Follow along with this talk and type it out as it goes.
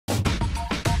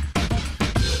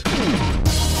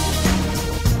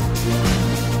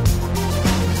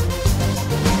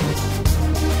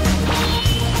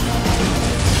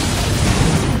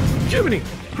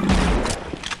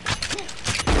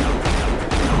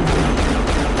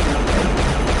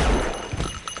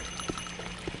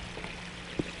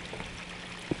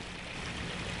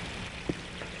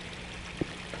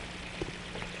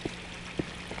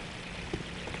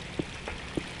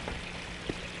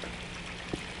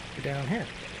be down here.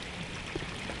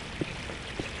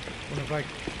 What if I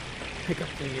pick up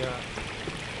the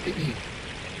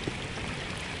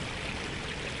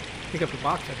pick up the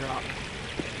box I dropped?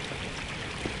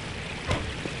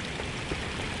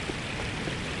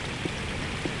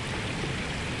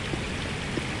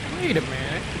 Wait a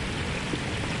minute.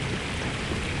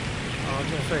 I was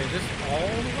gonna say, is this all the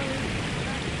way?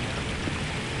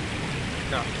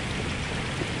 No.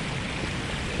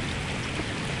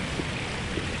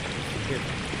 Here.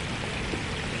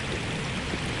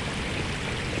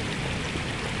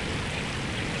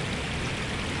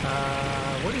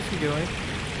 What is he doing?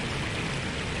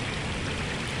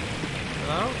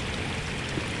 Hello?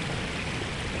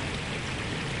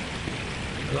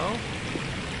 Hello?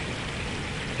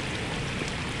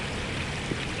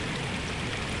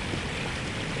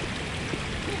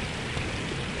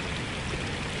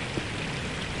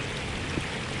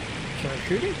 Can I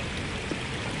shoot him?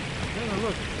 No,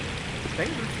 look.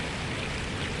 Dangerous.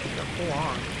 He's got full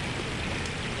arms.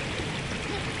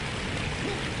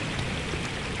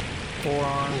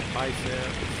 Forearms,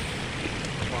 biceps,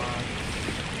 quads.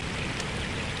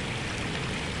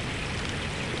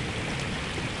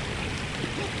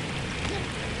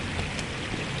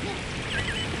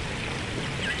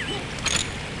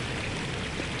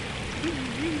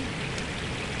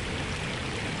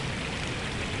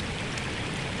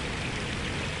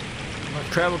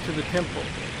 Must travel to the temple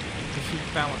to seek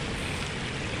balance.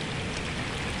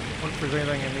 Wonder if there's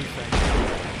anything in these things.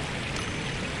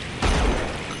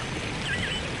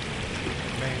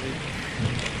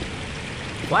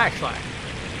 Flashlight.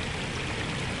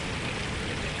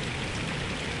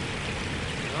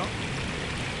 No.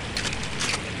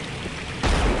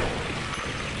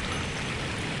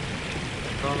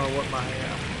 Don't know what my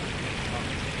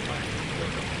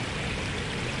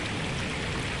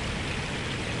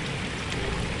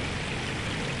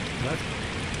that's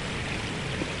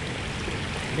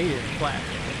needed a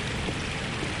flashlight.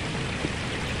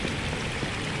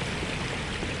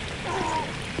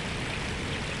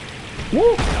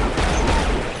 Woo!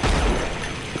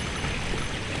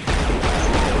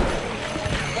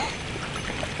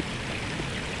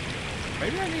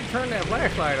 Maybe I need to turn that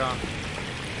flashlight on.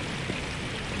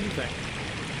 What do you think?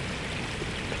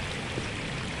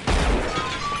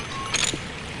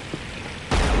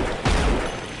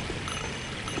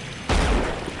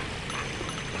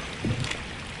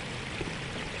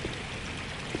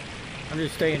 I'm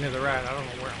just staying to the right. I don't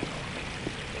know where I'm going.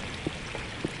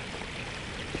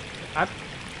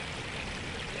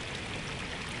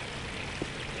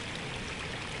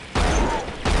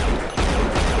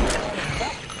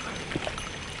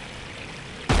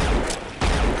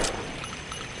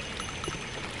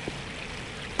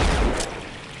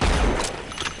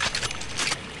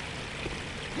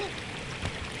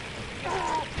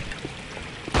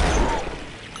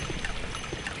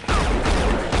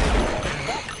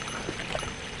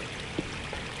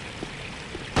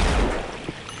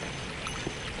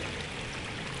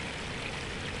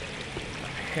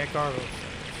 Heck are those things?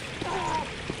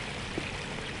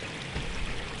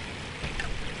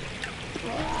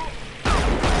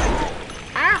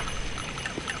 Ah!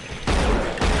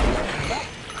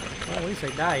 Well, at least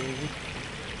they die easy.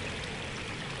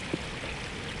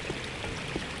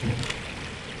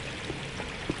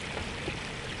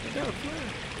 Is that a flare?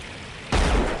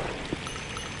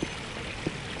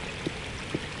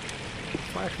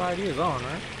 Flashlight is on,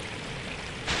 right?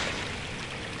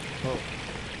 Oh.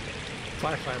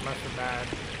 Flashlight must have died.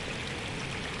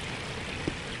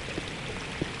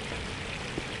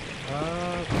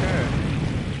 Okay.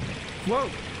 Whoa!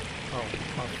 Oh,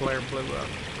 my flare blew up.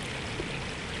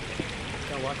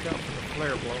 Gotta watch out for the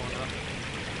flare blowing up.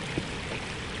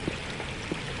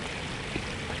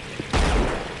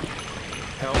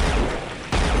 Help.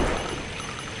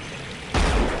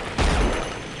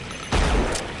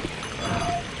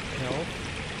 Help.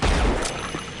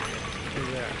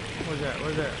 What's that? What's that?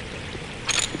 What's that?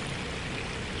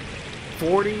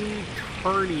 40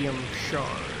 Traydium shards.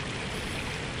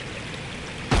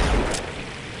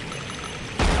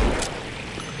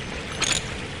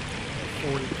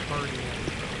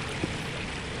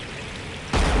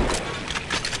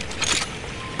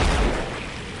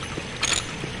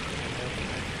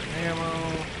 Ammo.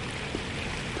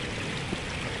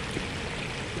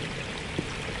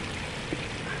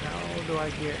 How do I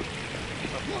get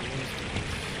up on these things?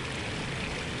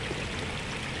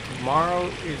 Tomorrow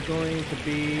is going to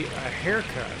be a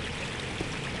haircut.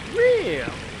 Real?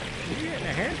 You getting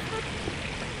a haircut?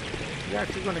 You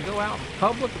actually going to go out in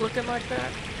public looking like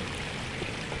that?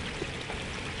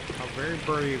 How very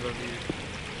brave of you.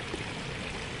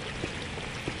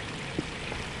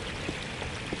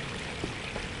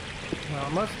 I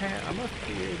must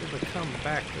be able to come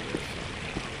back to this.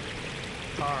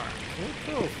 Alright, so let's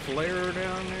throw a flare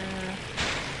down there.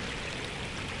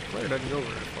 Flare doesn't go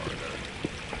very far though.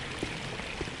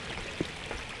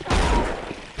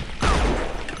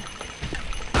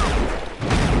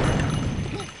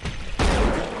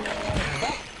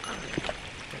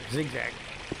 Zigzag.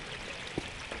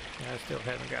 I still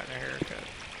haven't gotten a haircut.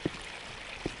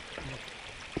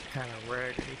 I'm kind of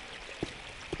raggedy.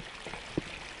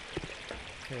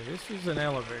 Okay, this is an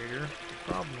elevator.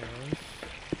 The problem is,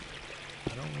 I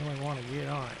don't really want to get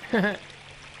on it.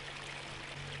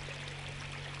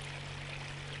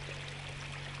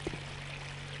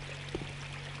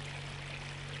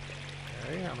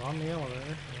 Okay, I'm on the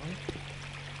elevator.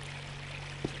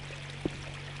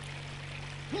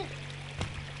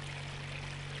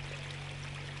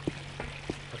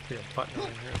 Must be a button in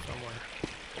here somewhere.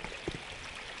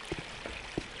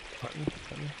 Button.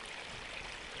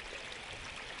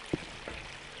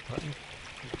 Button.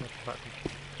 Where's that button?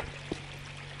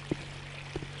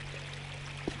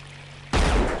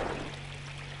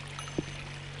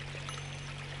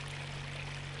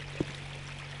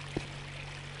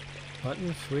 Button,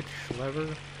 switch, lever.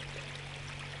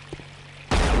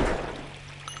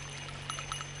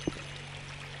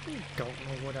 Don't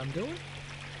know what I'm doing.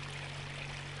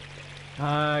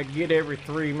 Get every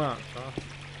 3 months, huh?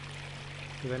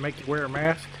 Do they make you wear a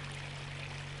mask?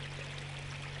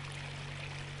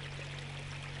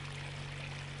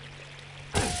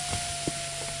 I'm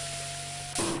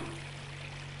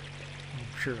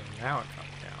sure now it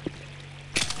comes down.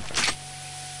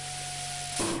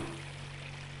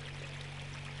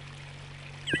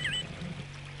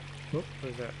 Whoop,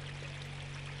 where's that?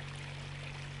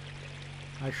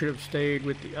 I should have stayed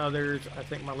with the others. I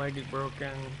think my leg is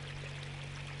broken.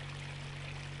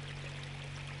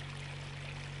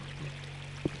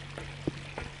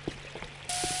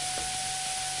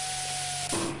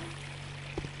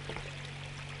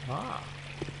 Ah,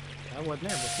 I wasn't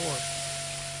there before.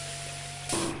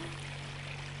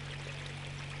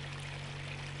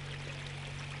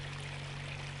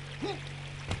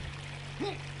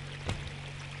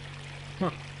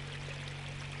 Huh.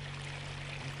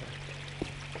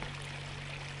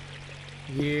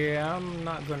 Yeah, I'm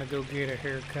not gonna go get a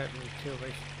haircut until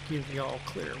they give you all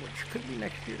clear, which could be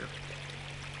next year.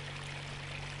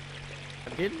 I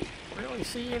didn't really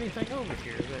see anything over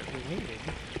here that we needed.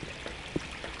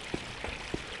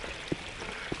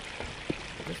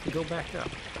 I guess we go back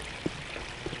up.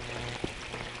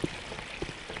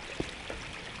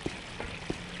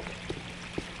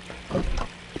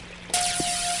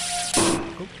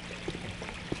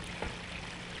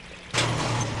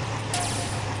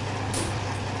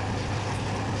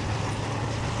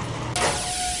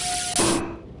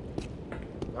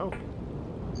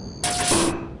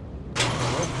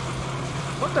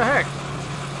 What the heck?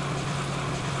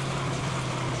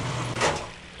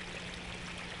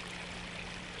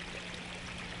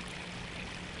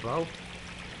 Bro?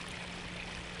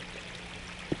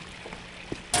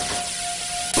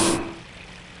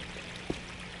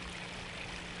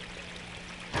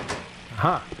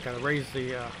 Aha, gotta raise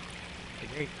the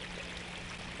gate.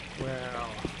 Well,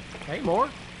 hey, more.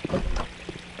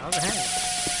 How's it hanging?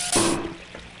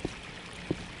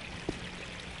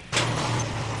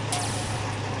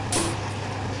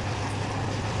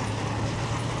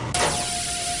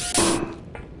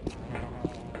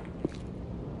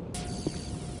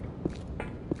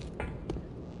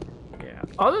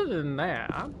 Other than that,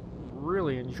 I'm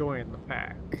really enjoying the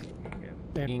pack.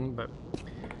 But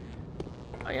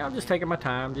I'm just taking my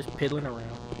time, just piddling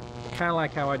around. Kind of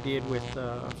like how I did with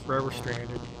Forever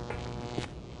Stranded.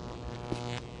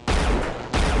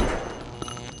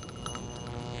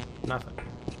 Nothing.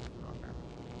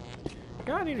 Okay.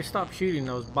 Yeah, I need to stop shooting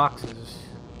those boxes.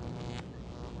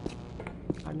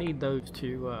 I need those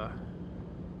to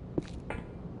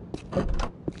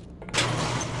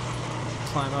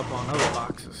climb up on other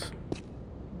boxes.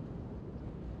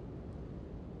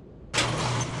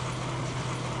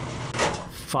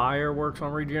 Fireworks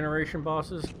on regeneration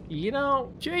bosses. You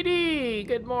know, JD,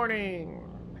 good morning.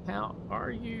 How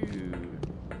are you?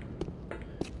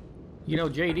 You know,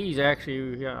 JD's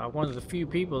actually one of the few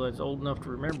people that's old enough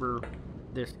to remember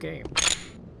this game.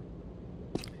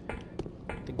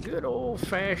 The good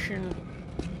old-fashioned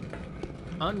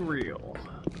Unreal.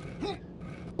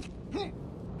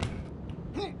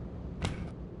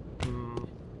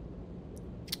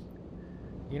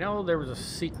 You know, there was a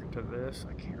secret to this.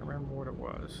 I can't remember what it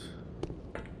was.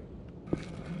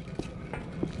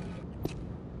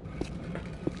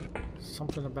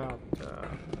 Something about,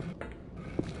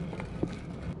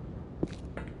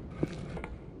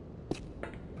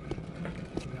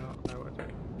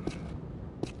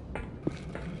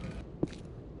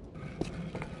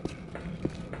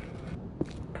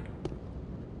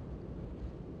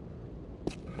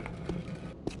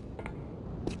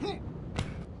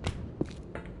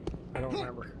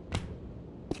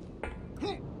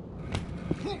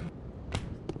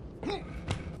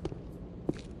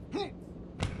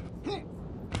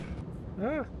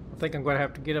 think I'm going to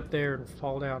have to get up there and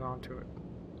fall down onto it.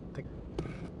 I think...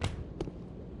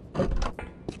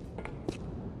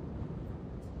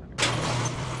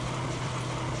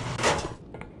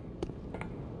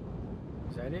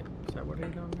 Is that it? Is that what it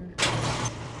is on there?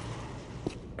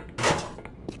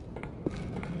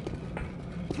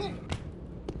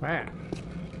 Wow.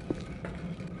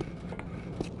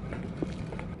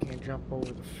 Can't jump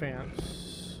over the fence.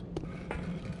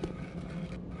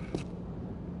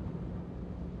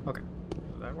 Okay.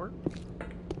 Does that work?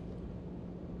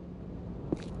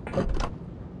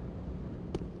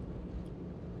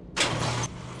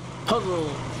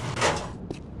 Puzzle!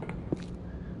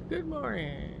 Good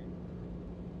morning!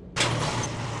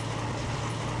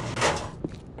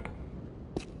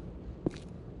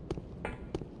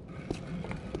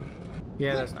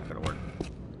 Yeah, that's not gonna work.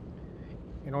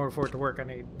 In order for it to work, I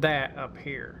need that up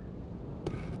here.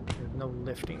 There's no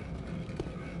lifting.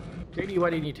 JD, why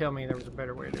didn't you tell me there was a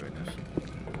better way of doing this?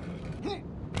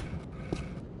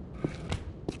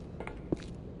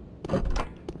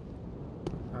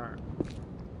 Alright.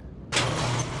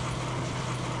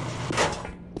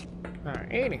 Alright,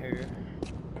 anywho.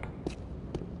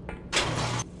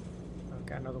 I've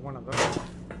got another one of those.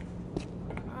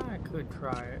 I could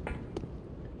try it.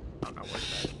 I'm not worried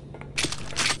about it.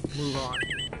 Move on.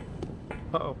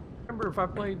 Uh-oh. Remember if I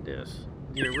played this?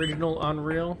 The original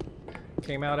Unreal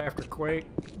came out after Quake.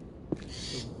 It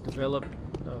was developed,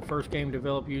 the first game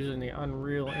developed using the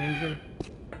Unreal Engine.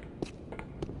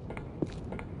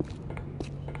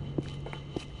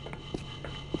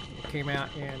 It came out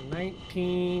in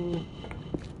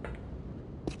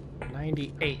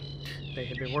 1998. They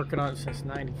had been working on it since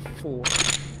 94.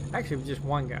 Actually, it was just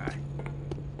one guy.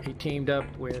 He teamed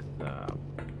up with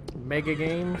Mega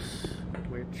Games,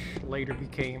 which later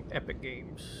became Epic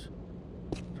Games.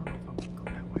 I don't know if I'm gonna go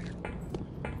that way.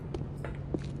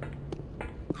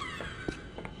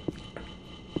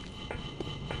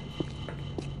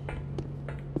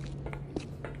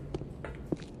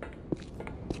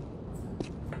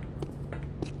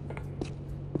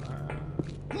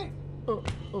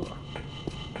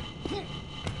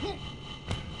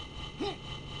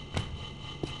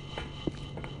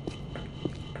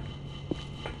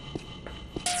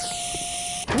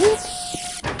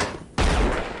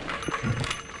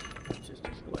 That's just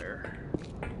a flare.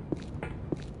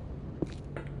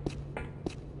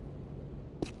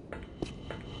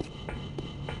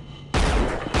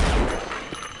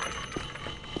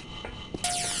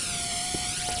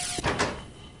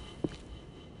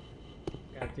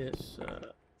 Got this.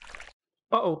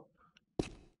 Uh-oh.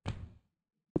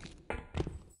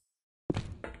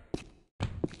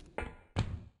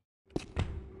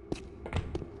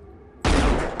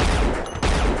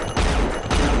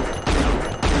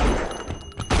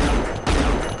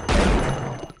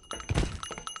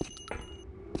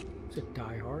 It's a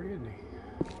die-hard, isn't he?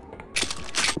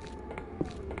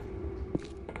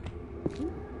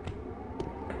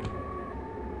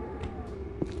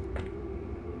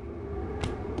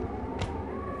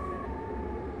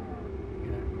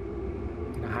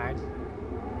 Can I hide?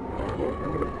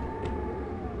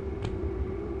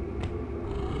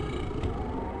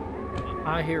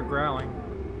 I hear growling.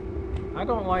 I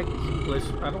don't like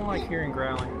hearing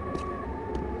growling.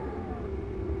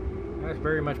 That's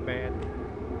very much bad.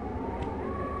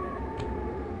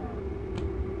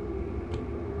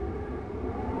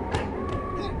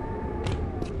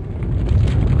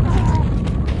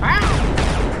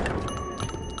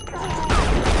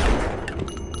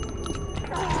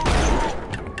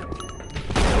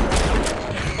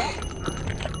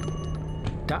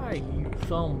 Die, you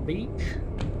some beach.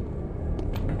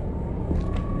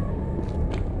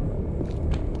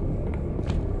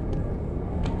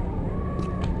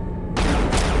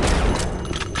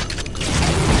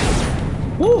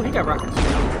 Woo, he got rockets.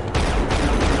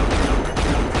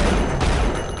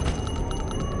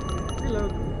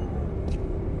 Reload.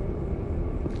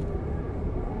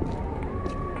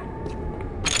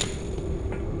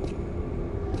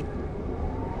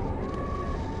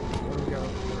 There we go.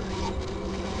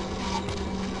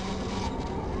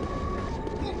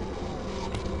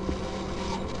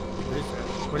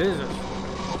 What is this?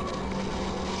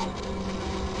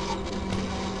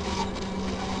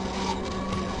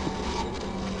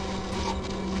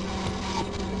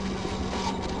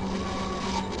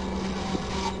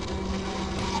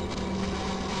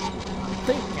 I'm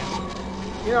thinking,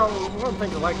 you know, one of the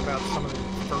things I like about some of the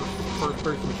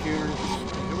first-person shooters,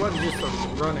 it wasn't just a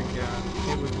running gun.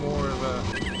 It was more of a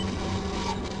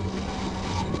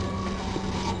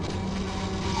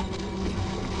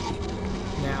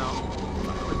now.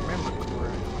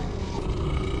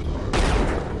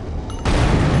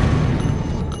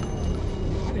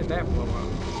 that blow up?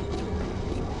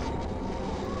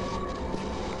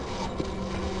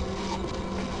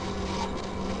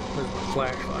 Where's my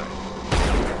flashlight?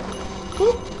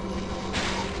 Whoop.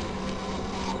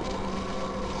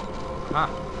 Ah.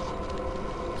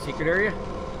 Secret area?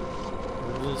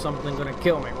 Or is this something gonna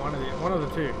kill me? One of the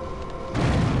two.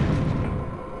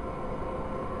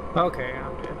 Okay,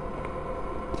 I'm dead.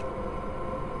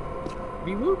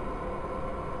 Be whoop.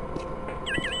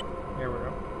 There we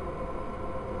go.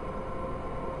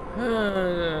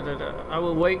 I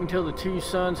will wait until the two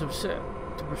suns have set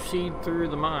to proceed through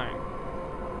the mine.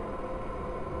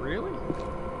 Really?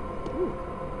 Ooh.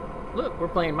 Look, we're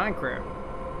playing Minecraft.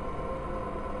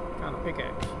 Found a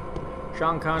pickaxe.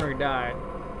 Sean Connery died.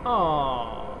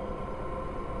 Oh.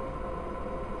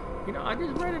 You know, I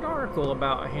just read an article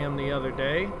about him the other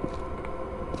day.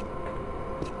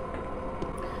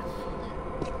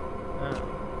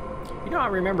 You know, I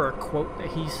remember a quote that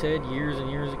he said years and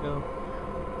years ago.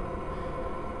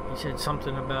 He said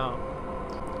something about,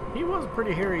 he was a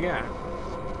pretty hairy guy.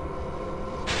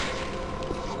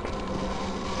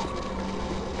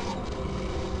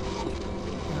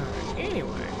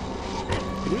 Anyway,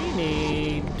 we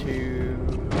need to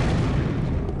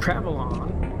travel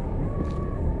on.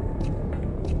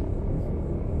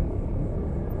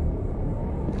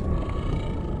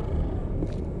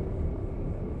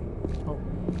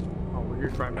 Oh, we're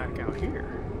just right back out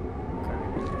here. Okay.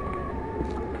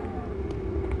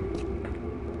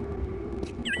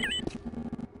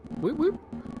 Whoop whoop.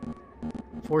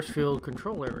 Force field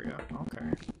control area. Okay.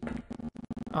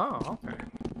 Oh, okay.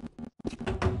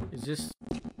 Is this...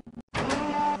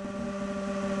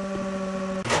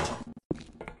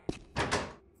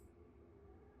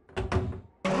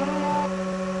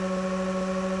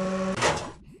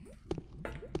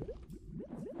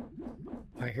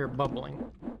 I hear bubbling.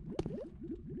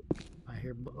 I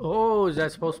hear... Oh, is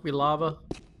that supposed to be lava?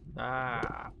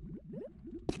 Ah.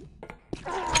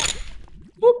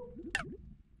 Whoop!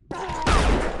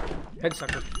 Head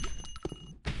sucker.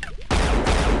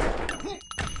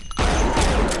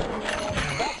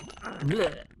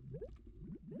 Blech.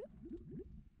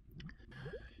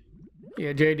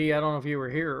 Yeah, JD, I don't know if you were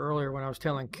here earlier when I was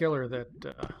telling Killer that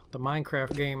the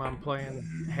Minecraft game I'm playing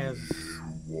has...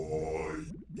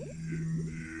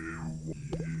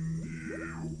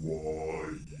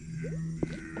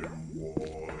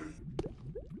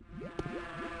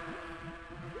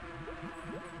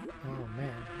 Oh,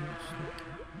 man.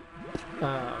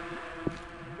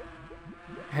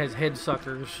 Has head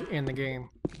suckers in the game.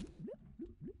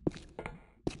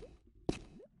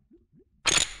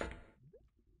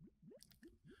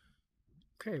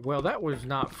 Okay, well, that was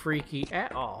not freaky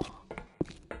at all.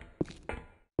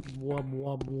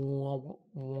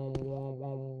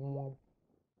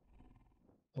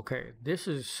 Okay, this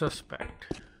is suspect.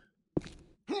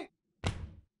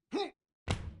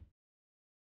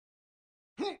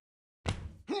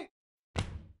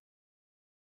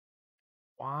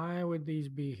 Why would these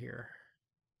be here?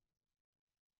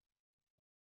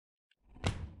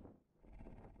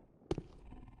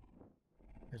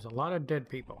 There's a lot of dead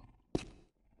people.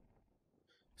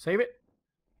 Save it?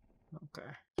 Okay.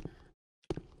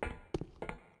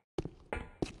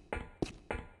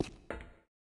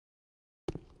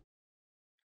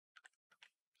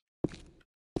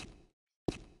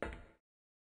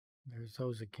 There's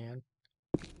those again.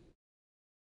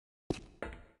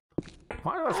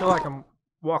 Why do I feel like I'm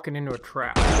walking into a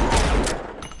trap?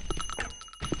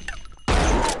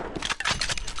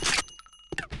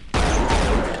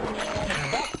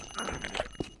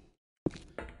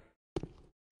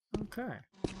 Okay.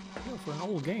 Well, for an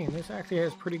old game, this actually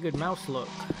has pretty good mouse look.